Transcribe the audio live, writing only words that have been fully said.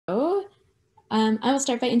I will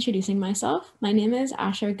start by introducing myself. My name is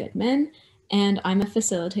Asher Goodman, and I'm a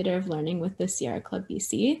facilitator of learning with the Sierra Club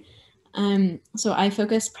BC. So I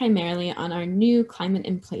focus primarily on our new Climate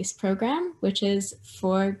in Place program, which is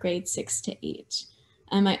for grades 6 to 8.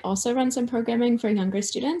 I also run some programming for younger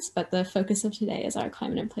students, but the focus of today is our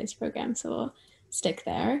Climate in Place program, so we'll stick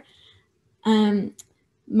there.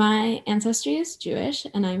 My ancestry is Jewish,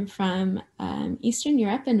 and I'm from Eastern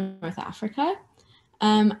Europe and North Africa.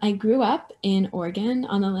 I grew up in Oregon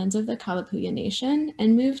on the lands of the Kalapuya Nation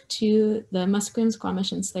and moved to the Musqueam,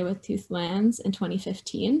 Squamish, and Tsleil-Waututh lands in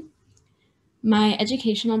 2015. My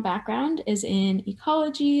educational background is in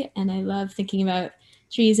ecology, and I love thinking about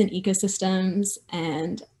trees and ecosystems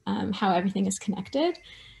and how everything is connected.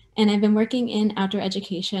 And I've been working in outdoor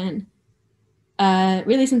education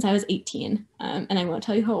really since I was 18. And I won't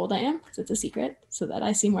tell you how old I am because it's a secret so that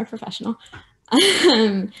I seem more professional.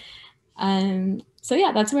 So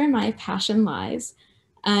yeah, that's where my passion lies.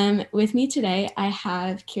 With me today, I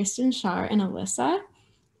have Kirsten, Shar, and Alyssa.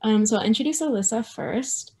 So I'll introduce Alyssa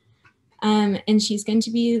first. And she's going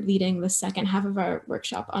to be leading the second half of our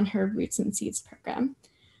workshop on her Roots and Seeds program.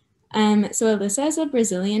 So Alyssa is a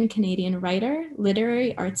Brazilian-Canadian writer,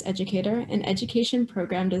 literary arts educator, and education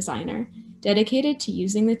program designer, dedicated to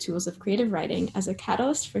using the tools of creative writing as a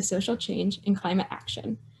catalyst for social change and climate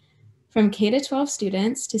action. From K-12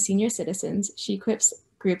 students to senior citizens, she equips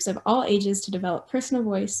groups of all ages to develop personal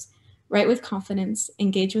voice, write with confidence,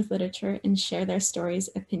 engage with literature, and share their stories,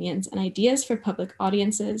 opinions, and ideas for public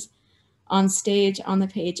audiences, on stage, on the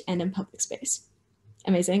page, and in public space.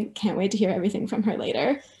 Amazing. Can't wait to hear everything from her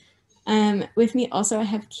later. With me also, I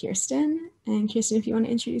have Kirsten. And Kirsten, if you want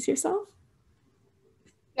to introduce yourself.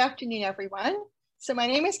 Good afternoon, everyone. So my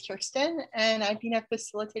name is Kirsten, and I've been a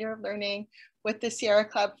facilitator of learning with the Sierra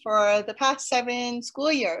Club for the past 7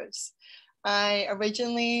 school years. I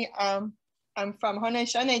originally, I'm from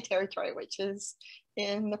Haudenosaunee territory, which is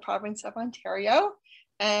in the province of Ontario,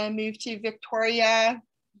 and moved to Victoria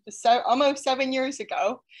almost 7 years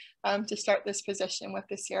ago to start this position with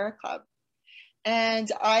the Sierra Club.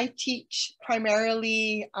 And I teach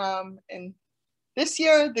primarily in this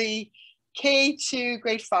year the K to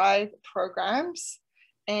grade 5 programs,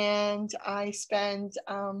 and I spend,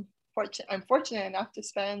 I'm fortunate enough to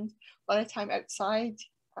spend a lot of time outside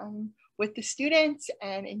with the students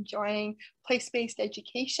and enjoying place-based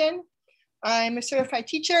education. I'm a certified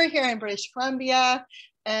teacher here in British Columbia,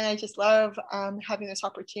 and I just love having this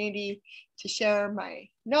opportunity to share my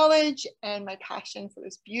knowledge and my passion for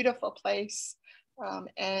this beautiful place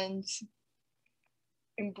and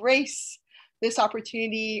embrace this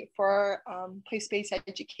opportunity for place-based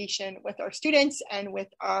education with our students and with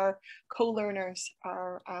our co-learners,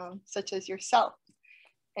 such as yourself.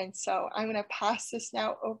 And so I'm going to pass this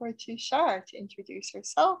now over to Shar to introduce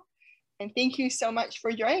herself. And thank you so much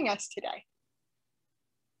for joining us today.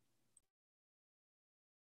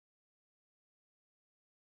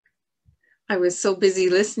 I was so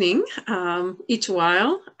busy listening each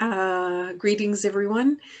while. Greetings,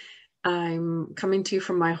 everyone. I'm coming to you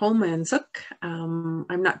from my home in Suk. I'm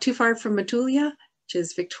not too far from Matulia, which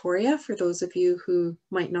is Victoria, for those of you who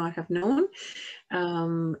might not have known.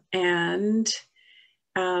 I'm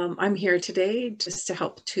here today just to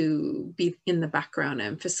help to be in the background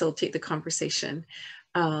and facilitate the conversation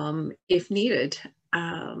if needed.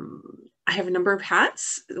 I have a number of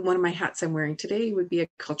hats. One of my hats I'm wearing today would be a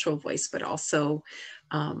cultural voice, but also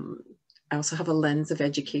I also have a lens of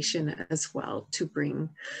education as well to bring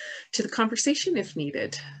to the conversation if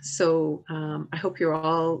needed. So I hope you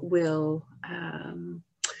all will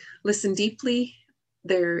listen deeply.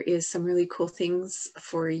 There is some really cool things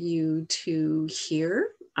for you to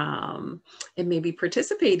hear and maybe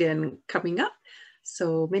participate in coming up.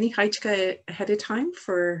 So many haichka ahead of time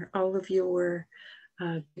for all of your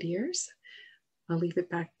good ears. I'll leave it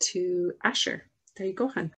back to Asher. There you go,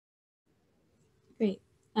 hon. Great.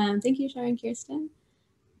 Thank you, Shar and Kirsten.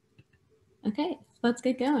 Okay, let's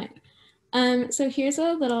get going. So here's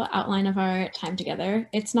a little outline of our time together.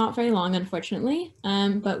 It's not very long, unfortunately,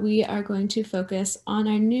 but we are going to focus on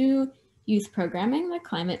our new youth programming, the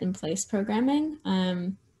Climate in Place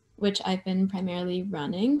programming, which I've been primarily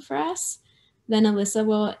running for us. Then Alyssa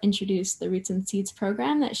will introduce the Roots and Seeds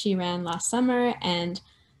program that she ran last summer and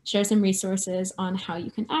share some resources on how you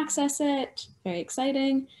can access it. Very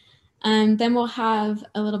exciting. Then we'll have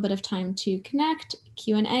a little bit of time to connect,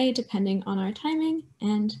 Q&A, depending on our timing,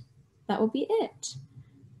 and that will be it.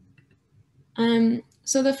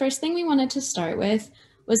 So the first thing we wanted to start with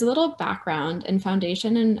was a little background and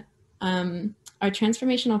foundation in our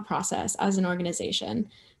transformational process as an organization,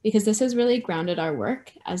 because this has really grounded our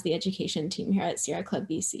work as the education team here at Sierra Club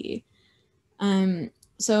BC.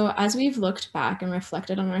 So as we've looked back and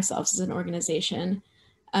reflected on ourselves as an organization,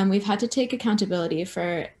 we've had to take accountability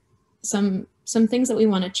for some things that we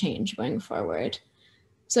want to change going forward.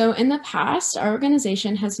 So in the past, our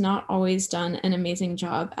organization has not always done an amazing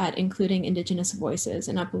job at including Indigenous voices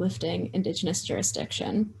and uplifting Indigenous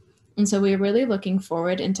jurisdiction. And so we're really looking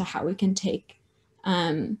forward into how we can take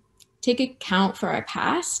account for our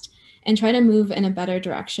past and try to move in a better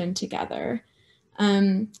direction together.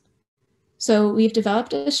 So we've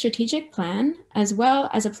developed a strategic plan as well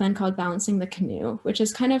as a plan called Balancing the Canoe, which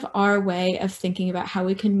is kind of our way of thinking about how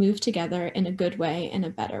we can move together in a good way, in a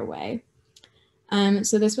better way.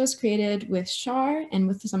 So this was created with Shar and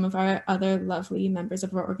with some of our other lovely members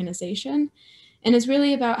of our organization, and is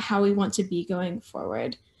really about how we want to be going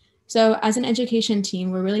forward. So as an education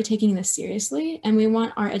team, we're really taking this seriously, and we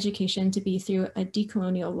want our education to be through a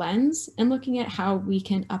decolonial lens and looking at how we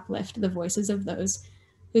can uplift the voices of those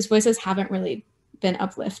whose voices haven't really been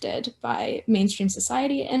uplifted by mainstream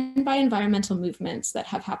society and by environmental movements that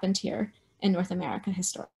have happened here in North America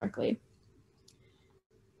historically.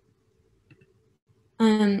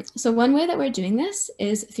 So one way that we're doing this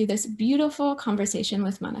is through this beautiful conversation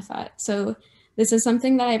with Manathat. So this is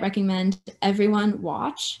something that I recommend everyone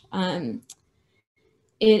watch.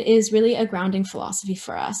 It is really a grounding philosophy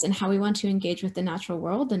for us and how we want to engage with the natural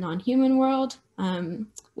world, the non-human world,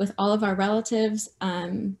 with all of our relatives,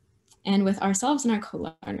 and with ourselves and our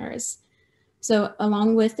co-learners. So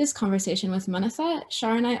along with this conversation with Manathat,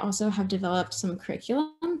 Shar and I also have developed some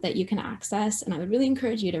curriculum that you can access, and I would really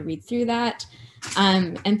encourage you to read through that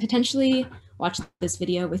and potentially watch this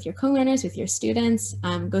video with your co-learners, with your students,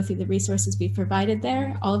 go through the resources we've provided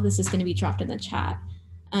there. All of this is going to be dropped in the chat.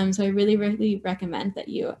 So I really, really recommend that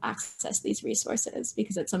you access these resources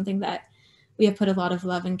because it's something that we have put a lot of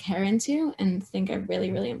love and care into and think are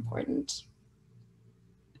really, really important.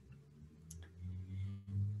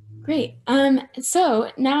 Great.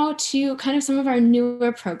 So now to kind of some of our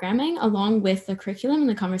newer programming along with the curriculum and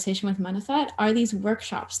the conversation with Manathat are these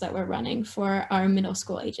workshops that we're running for our middle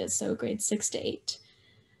school ages, so grades 6 to 8.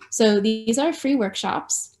 So these are free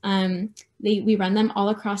workshops. We run them all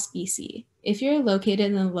across BC. If you're located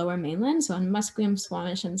in the Lower Mainland, so on Musqueam,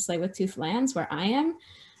 Squamish, and Tsleil-Waututh lands where I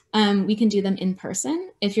am, we can do them in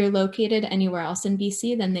person. If you're located anywhere else in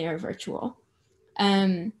BC, then they are virtual.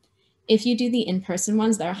 If you do the in-person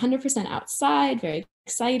ones, they're 100% outside, very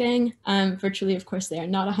exciting. Virtually, of course, they are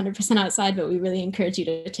not 100% outside, but we really encourage you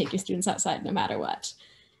to take your students outside no matter what.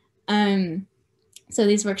 So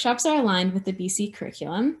these workshops are aligned with the BC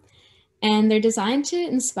curriculum, and they're designed to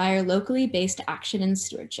inspire locally based action and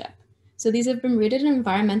stewardship. So these have been rooted in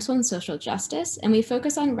environmental and social justice, and we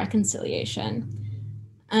focus on reconciliation.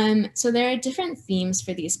 So there are different themes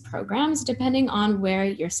for these programs depending on where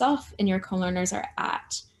yourself and your co-learners are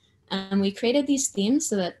at. We created these themes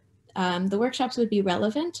so that the workshops would be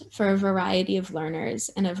relevant for a variety of learners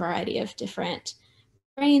and a variety of different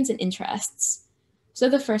brains and interests. So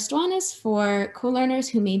the first one is for co-learners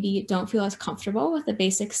who maybe don't feel as comfortable with the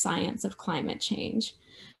basic science of climate change.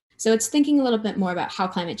 So it's thinking a little bit more about how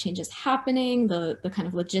climate change is happening, the kind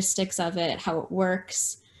of logistics of it, how it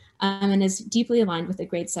works, and is deeply aligned with the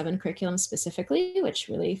grade 7 curriculum specifically, which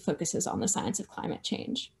really focuses on the science of climate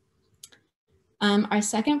change. Our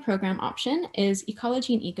second program option is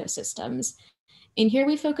ecology and ecosystems. In here,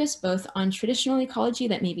 we focus both on traditional ecology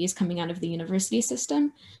that maybe is coming out of the university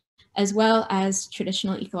system, as well as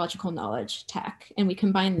traditional ecological knowledge tech. And we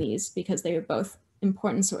combine these because they are both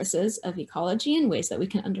important sources of ecology in ways that we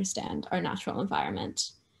can understand our natural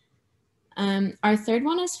environment. Our third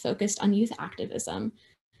one is focused on youth activism.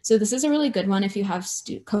 So this is a really good one if you have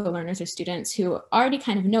co-learners or students who already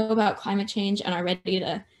kind of know about climate change and are ready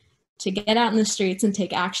to get out in the streets and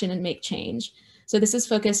take action and make change. So this is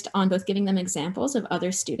focused on both giving them examples of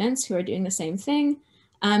other students who are doing the same thing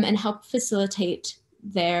and help facilitate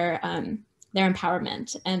their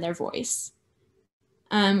empowerment and their voice.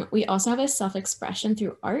 We also have a self-expression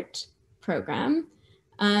through art program.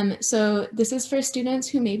 So this is for students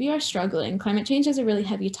who maybe are struggling. Climate change is a really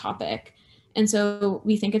heavy topic. And so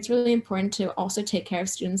we think it's really important to also take care of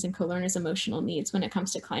students and co-learners' emotional needs when it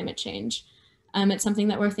comes to climate change. It's something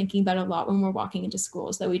that we're thinking about a lot when we're walking into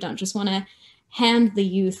schools, that we don't just want to hand the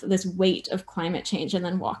youth this weight of climate change and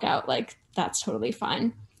then walk out like that's totally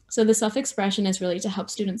fine. So the self-expression is really to help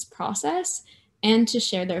students process and to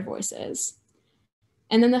share their voices.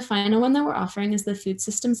 And then the final one that we're offering is the food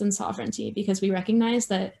systems and sovereignty, because we recognize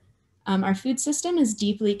that our food system is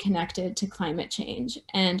deeply connected to climate change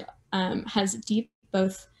and has deep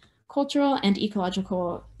both cultural and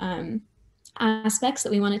ecological aspects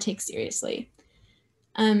that we want to take seriously.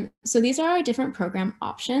 So these are our different program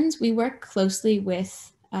options. We work closely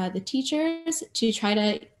with the teachers to try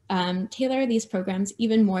to tailor these programs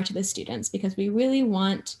even more to the students, because we really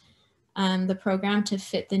want the program to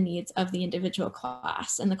fit the needs of the individual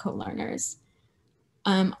class and the co-learners.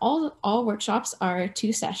 All workshops are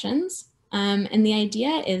 2 sessions, and the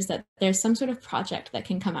idea is that there's some sort of project that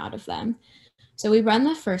can come out of them. So we run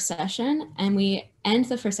the first session and we end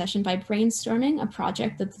the first session by brainstorming a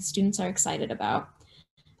project that the students are excited about.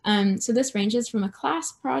 So this ranges from a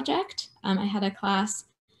class project. I had a class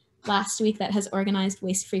last week that has organized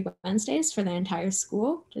Waste-Free Wednesdays for their entire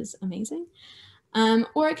school, which is amazing.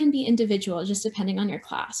 Or it can be individual, just depending on your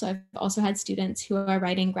class. So I've also had students who are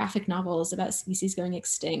writing graphic novels about species going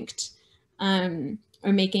extinct, or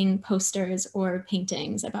making posters or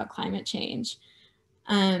paintings about climate change.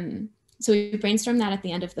 So we brainstorm that at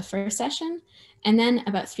the end of the first session. And then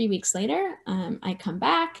about 3 weeks later, I come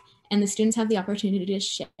back and the students have the opportunity to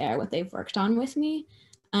share what they've worked on with me,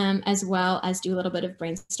 as well as do a little bit of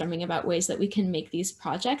brainstorming about ways that we can make these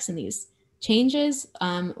projects and these changes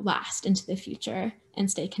last into the future and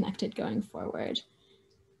stay connected going forward.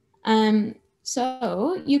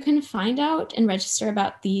 So you can find out and register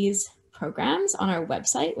about these programs on our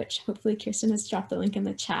website, which hopefully Kirsten has dropped the link in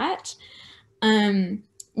the chat.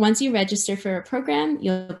 Once you register for a program,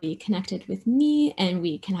 you'll be connected with me and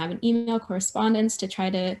we can have an email correspondence to try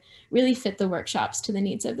to really fit the workshops to the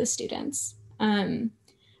needs of the students.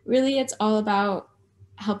 Really, it's all about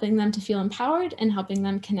helping them to feel empowered and helping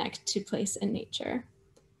them connect to place and nature.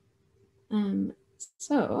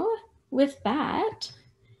 So with that,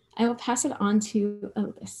 I will pass it on to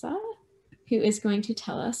Alyssa, who is going to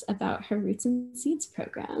tell us about her Roots and Seeds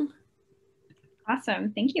program.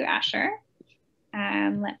 Awesome, thank you, Asher.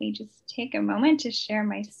 Let me just take a moment to share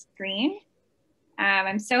my screen.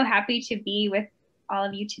 I'm so happy to be with all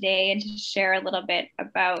of you today and to share a little bit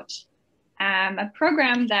about a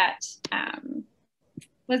program that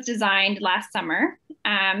was designed last summer.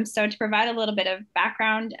 So to provide a little bit of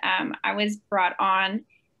background, I was brought on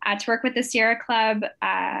to work with the Sierra Club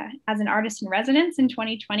as an artist in residence in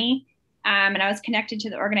 2020. And I was connected to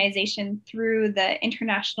the organization through the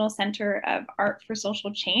International Center of Art for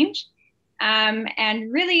Social Change.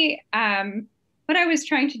 And really, what I was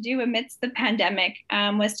trying to do amidst the pandemic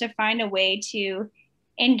was to find a way to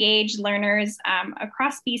engage learners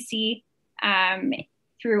across BC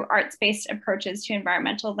through arts-based approaches to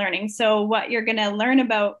environmental learning. So what you're going to learn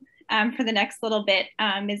about for the next little bit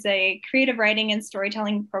is a creative writing and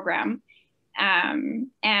storytelling program, and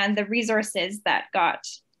the resources that got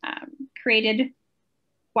created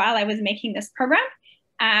while I was making this program.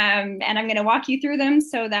 And I'm going to walk you through them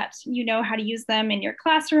so that you know how to use them in your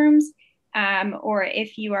classrooms, or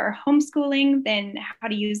if you are homeschooling, then how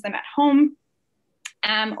to use them at home,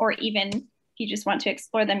 or even if you just want to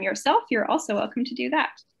explore them yourself, you're also welcome to do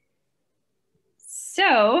that.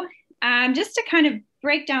 So just to kind of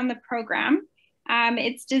break down the program,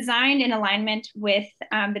 it's designed in alignment with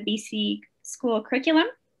the BC school curriculum,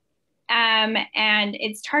 and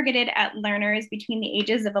it's targeted at learners between the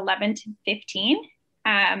ages of 11 to 15.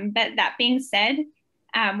 But that being said,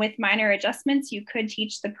 with minor adjustments, you could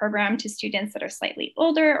teach the program to students that are slightly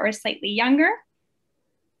older or slightly younger.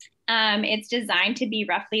 It's designed to be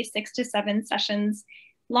roughly 6 to 7 sessions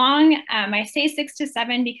long. I say 6 to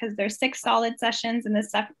 7 because there's 6 solid sessions, and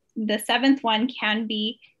the 7th one can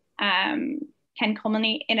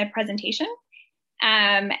culminate in a presentation.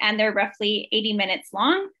 And they're roughly 80 minutes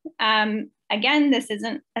long. Again, this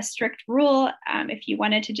isn't a strict rule. If you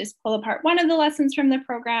wanted to just pull apart one of the lessons from the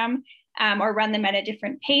program or run them at a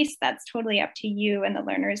different pace, that's totally up to you and the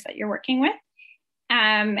learners that you're working with.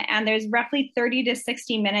 And there's roughly 30 to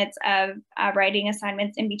 60 minutes of writing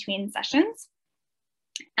assignments in between sessions.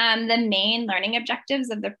 The main learning objectives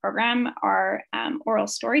of the program are oral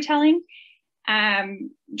storytelling,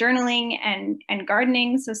 journaling and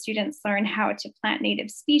gardening, so students learn how to plant native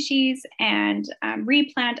species and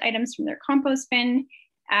replant items from their compost bin.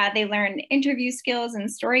 They learn interview skills and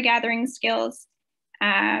story gathering skills.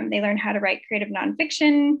 They learn how to write creative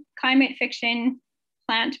nonfiction, climate fiction,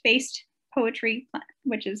 plant-based poetry,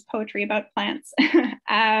 which is poetry about plants.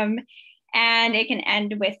 And it can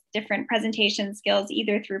end with different presentation skills,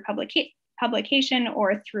 either through publication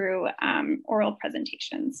or through oral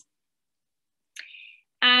presentations.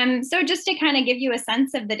 So just to kind of give you a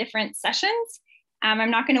sense of the different sessions, I'm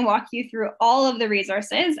not going to walk you through all of the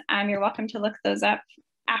resources. You're welcome to look those up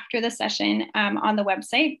after the session on the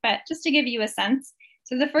website, but just to give you a sense.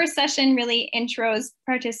 So the first session really intros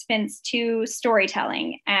participants to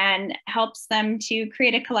storytelling and helps them to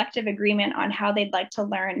create a collective agreement on how they'd like to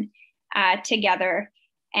learn together.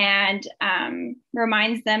 and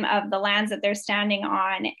reminds them of the lands that they're standing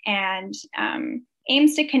on, and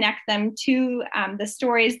aims to connect them to the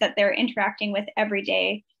stories that they're interacting with every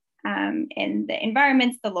day in the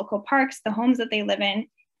environments, the local parks, the homes that they live in,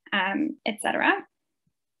 etc.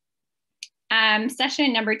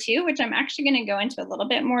 Session number 2, which I'm actually going to go into a little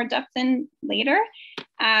bit more depth in later,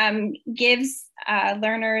 gives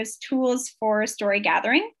learners tools for story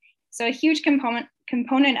gathering. So a huge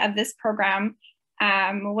component of this program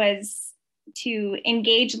was to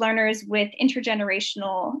engage learners with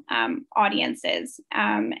intergenerational audiences.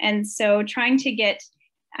 And so trying to get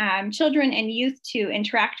children and youth to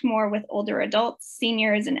interact more with older adults,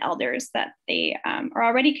 seniors, and elders that they are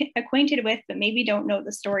already acquainted with, but maybe don't know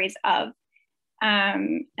the stories of.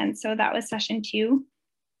 And so that was session 2.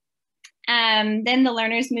 Then the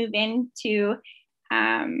learners move into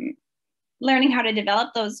learning how to develop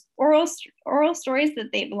those oral stories that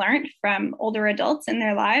they've learned from older adults in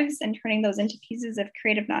their lives and turning those into pieces of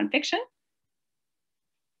creative nonfiction.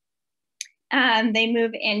 They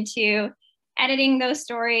move into editing those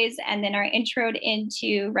stories, and then are introed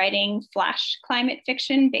into writing flash climate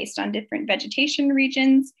fiction based on different vegetation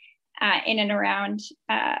regions in and around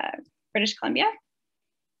British Columbia.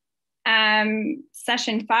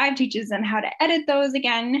 Session 5 teaches them how to edit those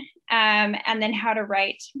again, and then how to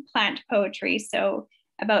write plant poetry, so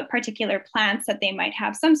about particular plants that they might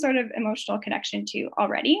have some sort of emotional connection to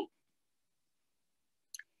already.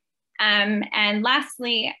 And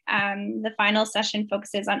lastly, the final session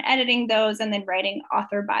focuses on editing those and then writing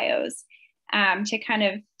author bios to kind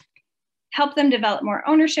of help them develop more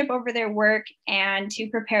ownership over their work and to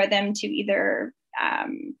prepare them to either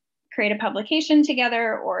create a publication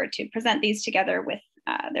together or to present these together with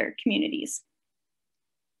their communities.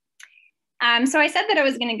 So I said that I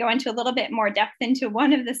was going to go into a little bit more depth into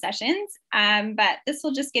one of the sessions, but this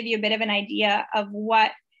will just give you a bit of an idea of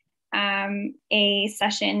what a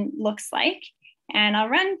session looks like. And I'll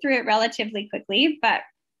run through it relatively quickly, but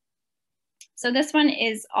so this one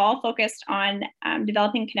is all focused on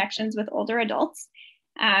developing connections with older adults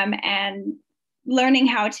and learning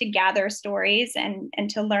how to gather stories and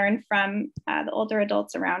to learn from the older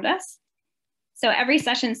adults around us. So every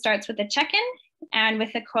session starts with a check-in and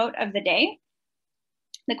with a quote of the day.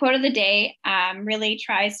 The quote of the day really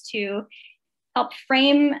tries to help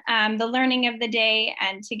frame the learning of the day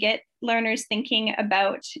and to get learners thinking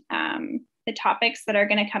about the topics that are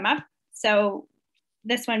going to come up. So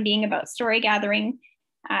this one being about story gathering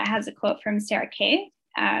has a quote from Sarah Kay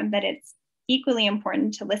that it's equally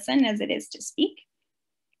important to listen as it is to speak.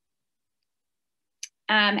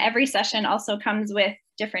 Every session also comes with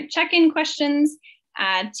different check-in questions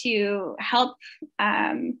to help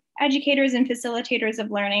educators and facilitators of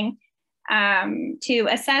learning to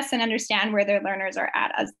assess and understand where their learners are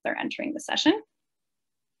at as they're entering the session.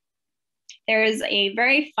 There's a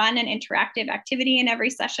very fun and interactive activity in every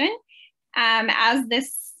session. As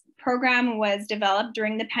this program was developed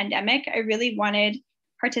during the pandemic, I really wanted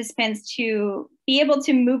participants to be able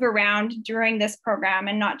to move around during this program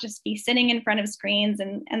and not just be sitting in front of screens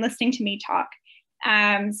and listening to me talk.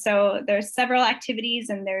 So there's several activities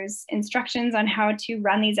and there's instructions on how to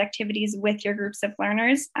run these activities with your groups of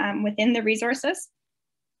learners within the resources.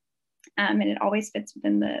 And it always fits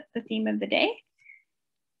within the theme of the day.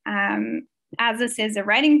 As this is a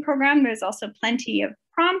writing program, there's also plenty of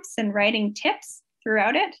prompts and writing tips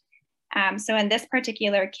throughout it. So in this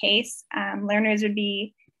particular case, learners would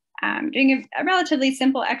be doing a relatively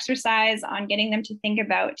simple exercise on getting them to think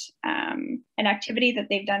about an activity that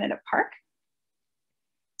they've done at a park.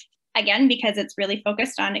 Again, because it's really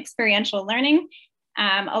focused on experiential learning,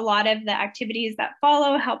 a lot of the activities that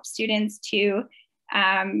follow help students to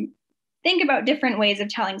think about different ways of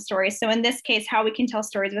telling stories. So in this case, how we can tell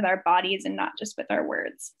stories with our bodies and not just with our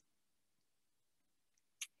words.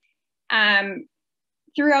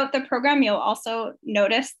 Throughout the program, you'll also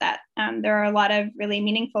notice that there are a lot of really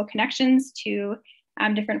meaningful connections to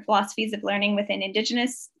different philosophies of learning within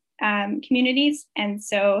Indigenous communities. And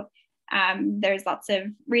so there's lots of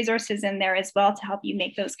resources in there as well to help you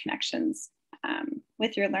make those connections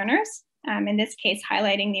with your learners. In this case,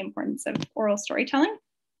 highlighting the importance of oral storytelling.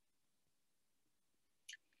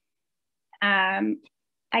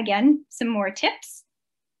 Again, some more tips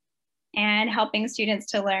and helping students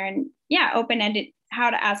to learn, how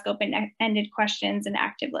to ask open-ended questions and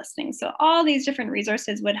active listening. So all these different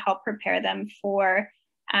resources would help prepare them for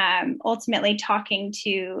ultimately talking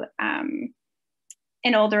to an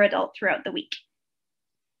older adult throughout the week.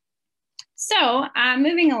 So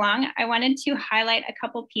moving along, I wanted to highlight a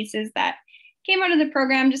couple pieces that came out of the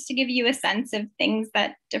program just to give you a sense of things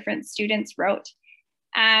that different students wrote.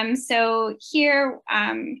 So here,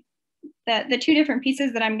 the two different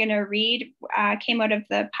pieces that I'm going to read came out of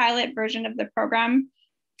the pilot version of the program.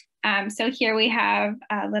 So here we have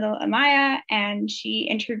little Amaya, and she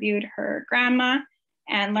interviewed her grandma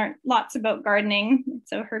and learned lots about gardening.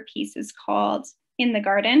 So her piece is called In the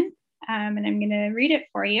Garden, and I'm going to read it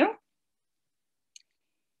for you.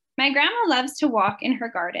 My grandma loves to walk in her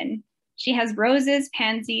garden. She has roses,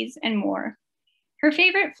 pansies, and more. Her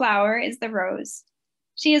favorite flower is the rose.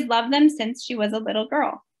 She has loved them since she was a little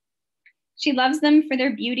girl. She loves them for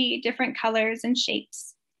their beauty, different colors and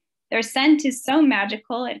shapes. Their scent is so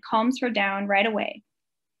magical, it calms her down right away.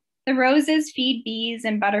 The roses feed bees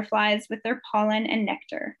and butterflies with their pollen and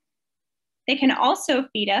nectar. They can also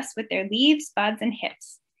feed us with their leaves, buds, and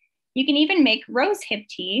hips. You can even make rose hip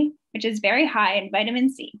tea, which is very high in vitamin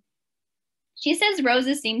C. She says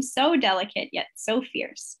roses seem so delicate, yet so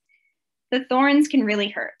fierce. The thorns can really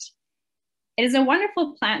hurt. It is a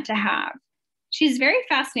wonderful plant to have. She's very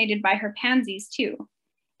fascinated by her pansies too.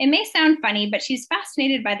 It may sound funny, but she's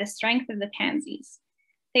fascinated by the strength of the pansies.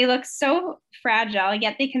 They look so fragile,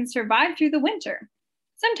 yet they can survive through the winter,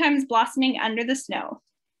 sometimes blossoming under the snow.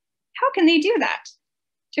 How can they do that?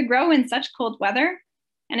 To grow in such cold weather?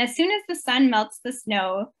 And as soon as the sun melts the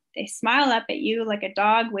snow, they smile up at you like a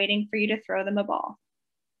dog waiting for you to throw them a ball.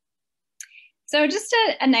 So just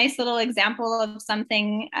a nice little example of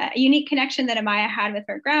something, a unique connection that Amaya had with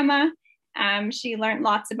her grandma. She learned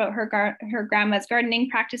lots about her grandma's gardening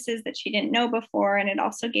practices that she didn't know before, and it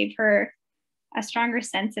also gave her a stronger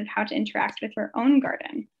sense of how to interact with her own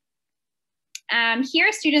garden.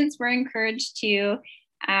 Here, students were encouraged to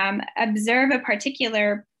observe a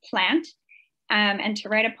particular plant and to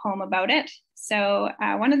write a poem about it. So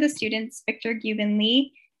one of the students, Victor Guben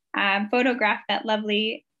Lee, photographed that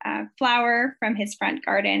lovely flower from his front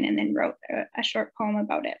garden and then wrote a short poem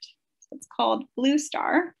about it. So it's called Blue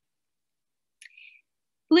Star.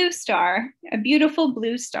 Blue star, a beautiful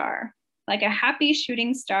blue star, like a happy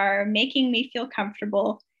shooting star, making me feel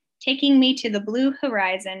comfortable, taking me to the blue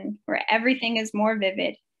horizon where everything is more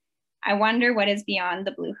vivid. I wonder what is beyond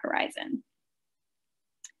the blue horizon.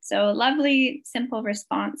 So a lovely, simple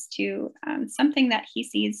response to something that he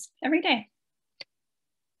sees every day.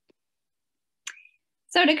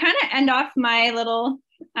 So to kind of end off my little,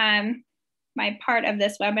 my part of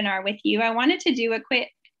this webinar with you, I wanted to do a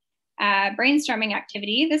quick brainstorming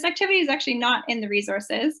activity. This activity is actually not in the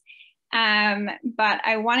resources, but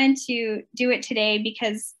I wanted to do it today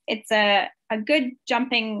because it's a good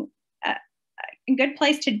a good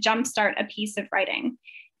place to jumpstart a piece of writing.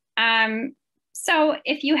 So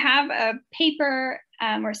if you have a paper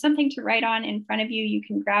or something to write on in front of you, you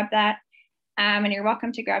can grab that. And you're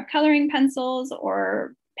welcome to grab coloring pencils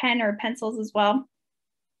or pen or pencils as well.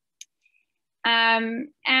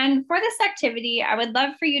 And for this activity, I would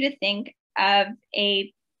love for you to think of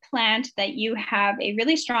a plant that you have a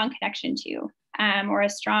really strong connection to, or a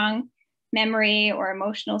strong memory or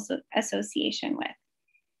emotional association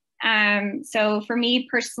with. So for me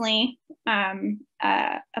personally,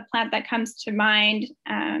 a plant that comes to mind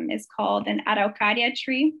is called an araucaria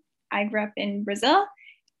tree. I grew up in Brazil,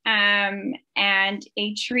 and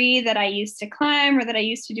a tree that I used to climb or that I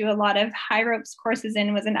used to do a lot of high ropes courses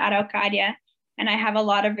in was an araucaria. And I have a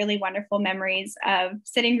lot of really wonderful memories of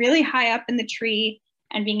sitting really high up in the tree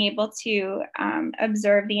and being able to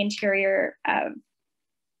observe the interior of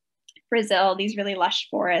Brazil, these really lush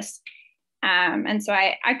forests. And so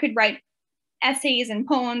I could write essays and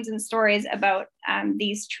poems and stories about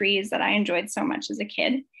these trees that I enjoyed so much as a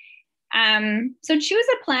kid. So choose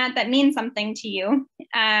a plant that means something to you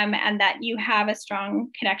and that you have a strong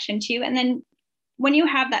connection to. And then when you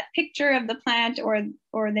have that picture of the plant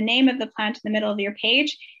or the name of the plant in the middle of your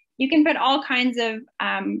page, you can put all kinds of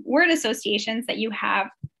word associations that you have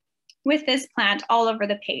with this plant all over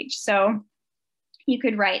the page. So you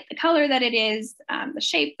could write the color that it is, the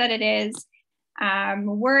shape that it is,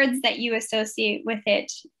 words that you associate with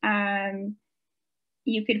it.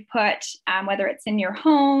 You could put whether it's in your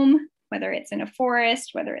home, whether it's in a forest,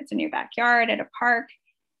 whether it's in your backyard, at a park,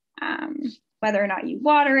 whether or not you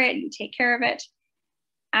water it, you take care of it.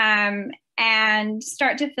 And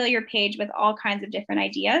start to fill your page with all kinds of different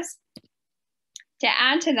ideas. To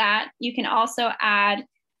add to that, you can also add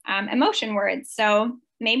emotion words. So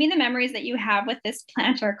maybe the memories that you have with this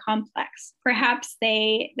plant are complex. Perhaps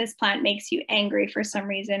this plant makes you angry for some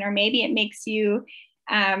reason, or maybe it makes you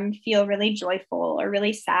feel really joyful or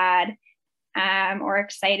really sad, or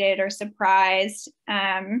excited or surprised.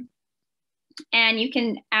 And you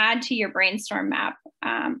can add to your brainstorm map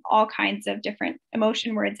all kinds of different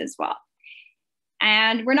emotion words as well.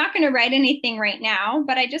 And we're not going to write anything right now,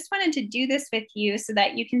 but I just wanted to do this with you so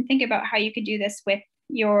that you can think about how you could do this with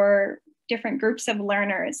your different groups of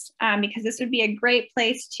learners, because this would be a great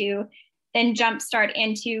place to then jumpstart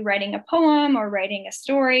into writing a poem or writing a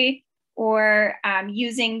story, or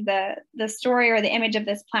using the story or the image of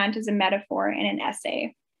this plant as a metaphor in an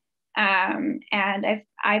essay. And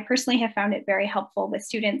I personally have found it very helpful with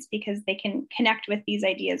students because they can connect with these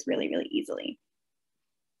ideas really, really easily.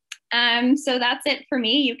 So that's it for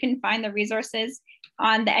me. You can find the resources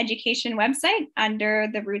on the education website under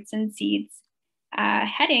the Roots and Seeds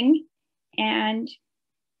heading. And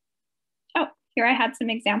oh, here I had some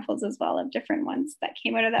examples as well of different ones that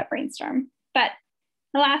came out of that brainstorm. But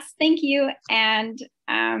alas, thank you. And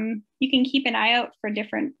you can keep an eye out for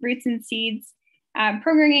different Roots and Seeds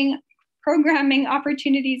programming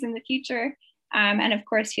opportunities in the future. And of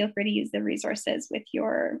course, feel free to use the resources with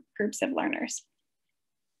your groups of learners.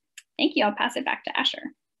 Thank you. I'll pass it back to Asher.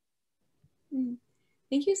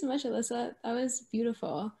 Thank you so much, Alyssa. That was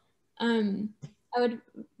beautiful. I would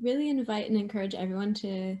really invite and encourage everyone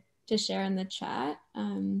to share in the chat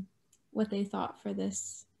what they thought for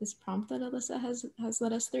this prompt that Alyssa has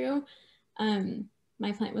led us through.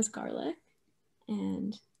 My plant was garlic,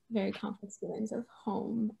 and very complex feelings of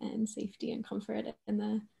home and safety and comfort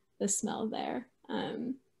and the smell there.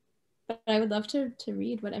 But I would love to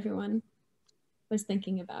read what everyone was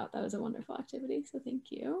thinking about. That was a wonderful activity, so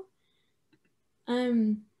thank you.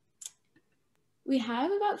 We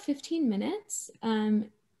have about 15 minutes of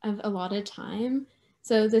allotted time.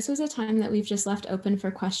 So this was a time that we've just left open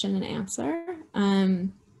for question and answer.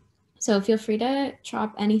 So feel free to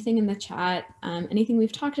drop anything in the chat, anything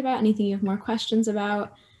we've talked about, anything you have more questions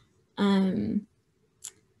about.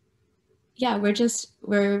 Yeah,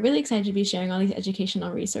 we're really excited to be sharing all these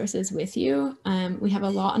educational resources with you. We have a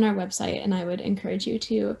lot on our website, and I would encourage you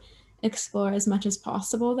to explore as much as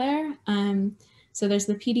possible there. So there's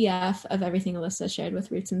the PDF of everything Alyssa shared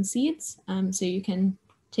with Roots and Seeds. So you can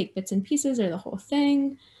take bits and pieces or the whole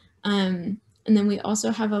thing. And then we also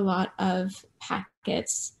have a lot of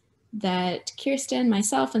packets that Kirsten,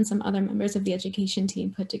 myself, and some other members of the education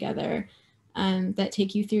team put together that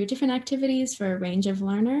take you through different activities for a range of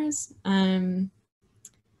learners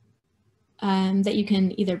that you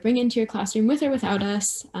can either bring into your classroom with or without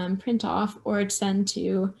us, print off, or send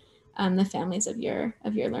to the families of your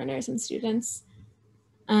learners and students.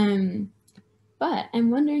 But I'm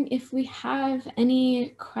wondering if we have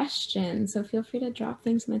any questions, so feel free to drop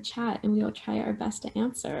things in the chat and we will try our best to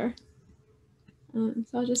answer. So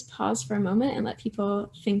I'll just pause for a moment and let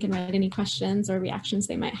people think and write any questions or reactions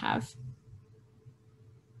they might have.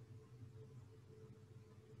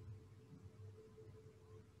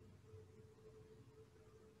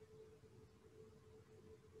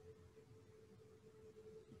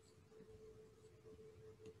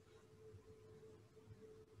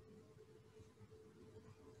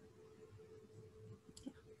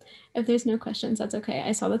 If there's no questions, that's okay.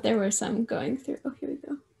 I saw that there were some going through. Oh, here we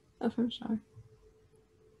go. Oh, from Shar.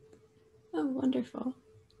 Oh, wonderful.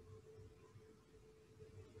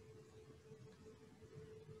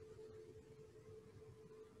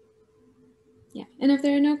 Yeah, and if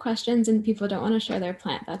there are no questions and people don't want to share their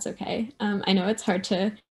plant, that's okay. I know it's hard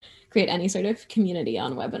to create any sort of community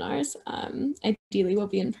on webinars. Ideally, we'll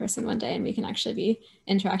be in person one day and we can actually be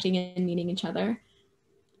interacting and meeting each other.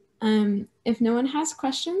 If no one has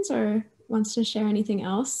questions or wants to share anything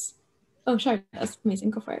else. Oh, sure, that's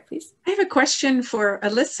amazing. Go for it, please. I have a question for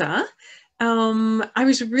Alyssa.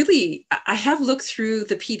 I have looked through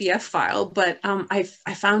the PDF file, but I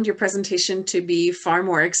found your presentation to be far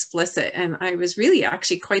more explicit, and I was really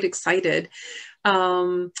actually quite excited.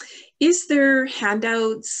 Is there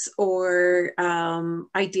handouts or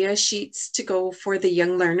idea sheets to go for the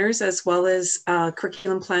young learners, as well as a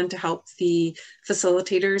curriculum plan to help the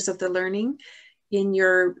facilitators of the learning in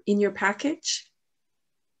your package?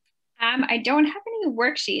 I don't have any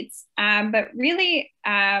worksheets, but really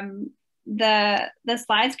the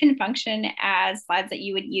slides can function as slides that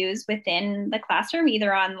you would use within the classroom,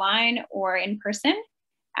 either online or in person.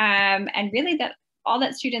 And really all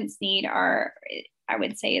that students need are, I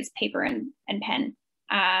would say, is paper and pen.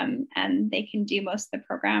 And they can do most of the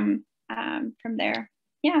program from there.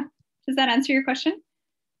 Yeah, does that answer your question?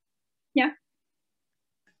 Yeah.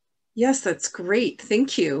 Yes, that's great.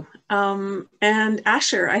 Thank you. And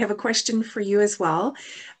Asher, I have a question for you as well.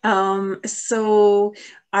 So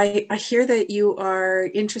I hear that you are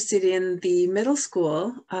interested in the middle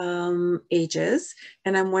school ages,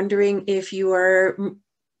 and I'm wondering if you are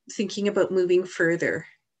thinking about moving further.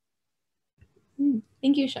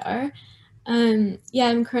 Thank you, Shar. Yeah,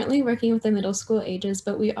 I'm currently working with the middle school ages,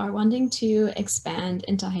 but we are wanting to expand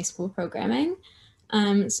into high school programming.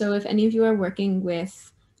 So if any of you are working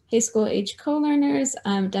with high school age co-learners,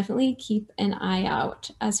 definitely keep an eye out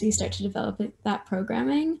as we start to develop that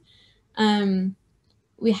programming.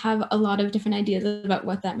 We have a lot of different ideas about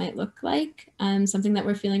what that might look like. Something that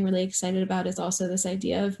we're feeling really excited about is also this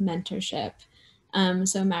idea of mentorship.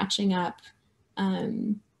 So matching up,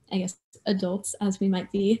 I guess, adults as we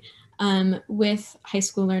might be, with high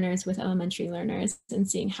school learners, with elementary learners, and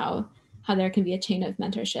seeing how there can be a chain of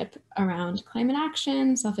mentorship around climate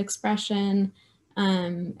action, self-expression,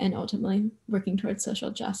 and ultimately working towards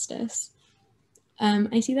social justice.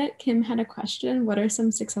 I see that Kim had a question. What are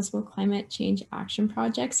some successful climate change action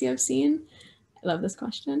projects you have seen? I love this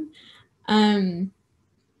question. There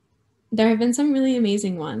have been some really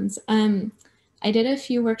amazing ones. I did a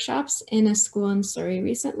few workshops in a school in Surrey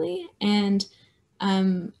recently, and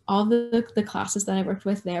all the classes that I worked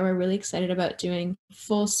with there were really excited about doing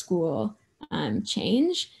full school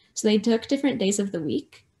change. So they took different days of the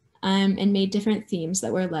week and made different themes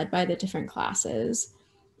that were led by the different classes.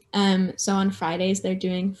 So on Fridays, they're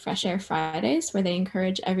doing Fresh Air Fridays, where they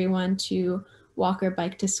encourage everyone to walk or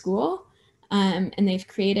bike to school. And they've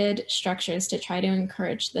created structures to try to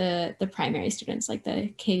encourage the primary students, like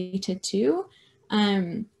the K-2,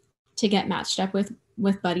 to get matched up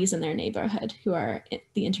with buddies in their neighborhood who are at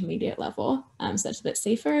the intermediate level. So that's a bit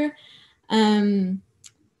safer.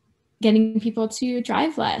 Getting people to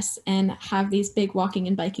drive less and have these big walking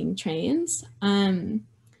and biking trains.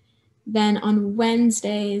 Then on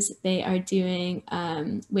Wednesdays, they are doing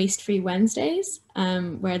Waste-Free Wednesdays,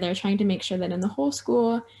 where they're trying to make sure that in the whole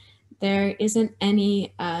school, there isn't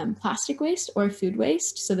any plastic waste or food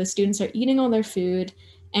waste. So the students are eating all their food,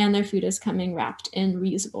 and their food is coming wrapped in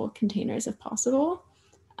reusable containers if possible.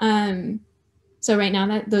 So right now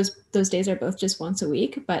that those days are both just once a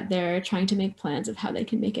week, but they're trying to make plans of how they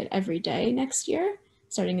can make it every day next year,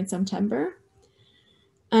 starting in September.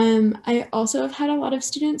 I also have had a lot of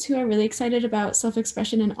students who are really excited about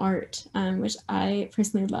self-expression in art, which I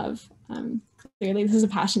personally love. Clearly, this is a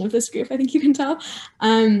passion of this group, I think you can tell.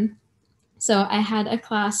 So I had a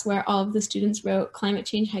class where all of the students wrote climate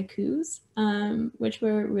change haikus, which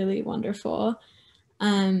were really wonderful.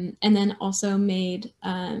 And then also made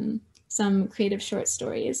some creative short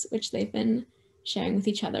stories, which they've been sharing with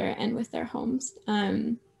each other and with their homes.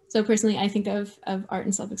 So personally, I think of art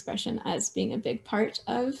and self-expression as being a big part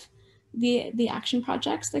of the action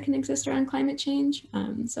projects that can exist around climate change.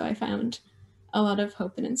 So I found a lot of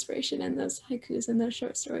hope and inspiration in those haikus and those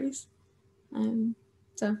short stories.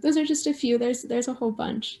 So those are just a few. There's a whole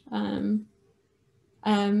bunch.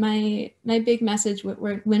 My big message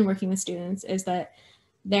when working with students is that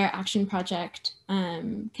their action project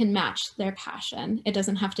can match their passion. It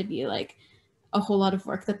doesn't have to be like a whole lot of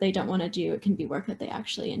work that they don't want to do. It can be work that they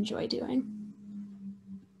actually enjoy doing.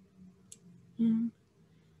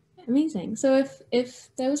 Amazing. So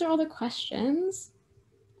if those are all the questions,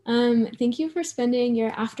 thank you for spending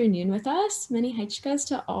your afternoon with us. Many haichkas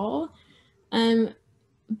to all.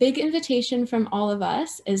 Big invitation from all of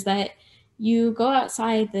us is that you go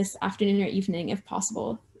outside this afternoon or evening if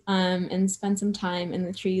possible, and spend some time in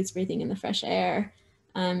the trees, breathing in the fresh air,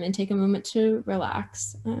 and take a moment to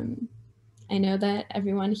relax. I know that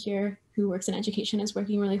everyone here who works in education is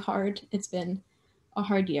working really hard. It's been a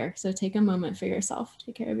hard year, so take a moment for yourself,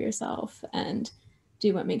 take care of yourself, and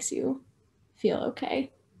do what makes you feel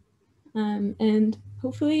okay. And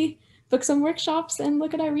hopefully book some workshops and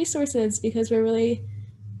look at our resources, because we're really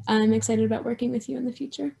excited about working with you in the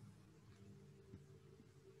future.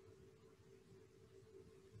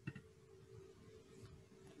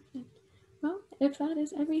 Well, if that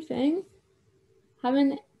is everything, have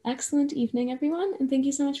an excellent evening, everyone, and thank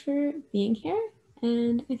you so much for being here.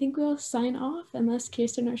 And I think we'll sign off unless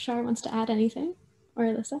Kirsten or Shar wants to add anything, or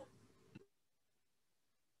Alyssa.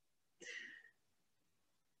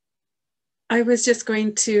 I was just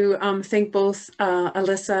going to thank both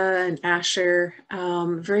Alyssa and Asher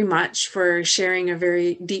very much for sharing a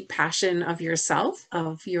very deep passion of yourself,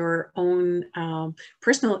 of your own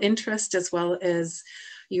personal interest, as well as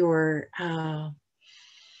your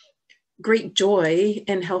great joy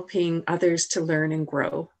in helping others to learn and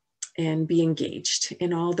grow and be engaged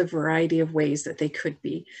in all the variety of ways that they could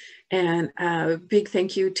be. And a big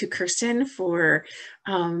thank you to Kirsten for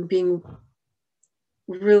being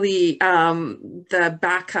really the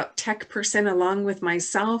backup tech person along with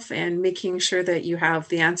myself, and making sure that you have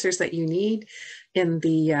the answers that you need in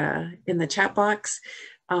the chat box.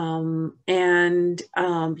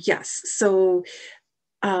 Yes, so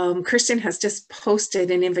Kirsten has just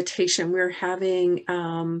posted an invitation. We're having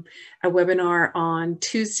a webinar on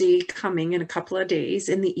Tuesday coming in a couple of days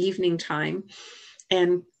in the evening time.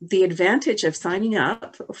 And the advantage of signing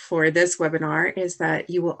up for this webinar is that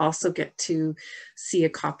you will also get to see a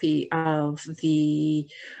copy of the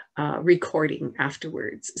recording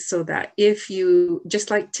afterwards, so that if you, just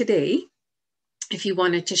like today, if you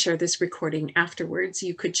wanted to share this recording afterwards,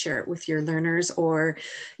 you could share it with your learners or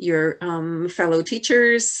your fellow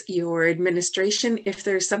teachers, your administration. If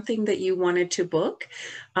there's something that you wanted to book,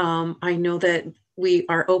 I know that we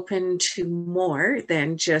are open to more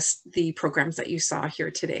than just the programs that you saw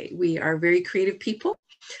here today. We are very creative people,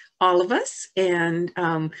 all of us, and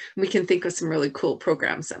we can think of some really cool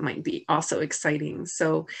programs that might be also exciting.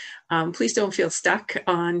 So please don't feel stuck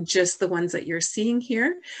on just the ones that you're seeing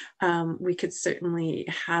here. We could certainly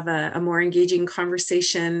have a more engaging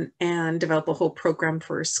conversation and develop a whole program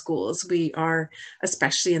for schools. We are,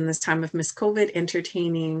 especially in this time of Miss COVID,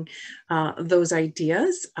 entertaining those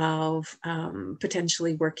ideas of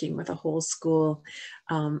potentially working with a whole school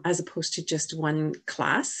as opposed to just one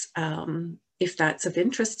class. If that's of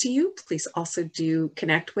interest to you, please also do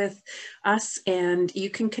connect with us, and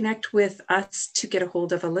you can connect with us to get a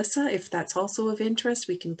hold of Alyssa. If that's also of interest,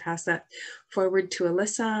 we can pass that forward to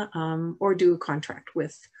Alyssa or do a contract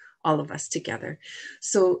with all of us together.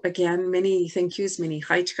 So again, many thank yous, many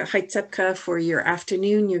Haitsepka for your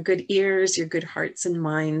afternoon, your good ears, your good hearts and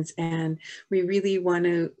minds. And we really want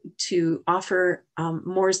to offer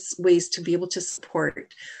more ways to be able to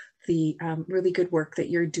support the really good work that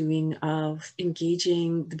you're doing of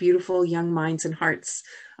engaging the beautiful young minds and hearts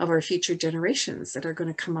of our future generations that are going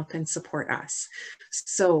to come up and support us.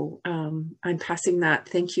 So I'm passing that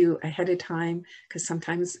thank you ahead of time, because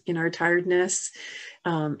sometimes in our tiredness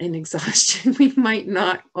and exhaustion, we might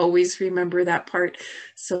not always remember that part.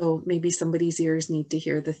 So maybe somebody's ears need to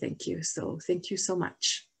hear the thank you. So thank you so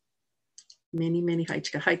much. Many, many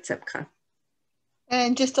Haitsepka.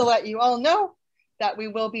 And just to let you all know that we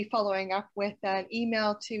will be following up with an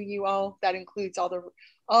email to you all that includes all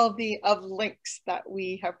of the links that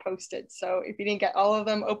we have posted. So if you didn't get all of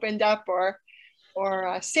them opened up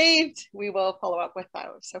or saved, we will follow up with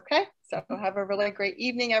those. Okay, so have a really great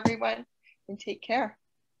evening, everyone, and take care.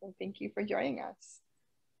 And thank you for joining us.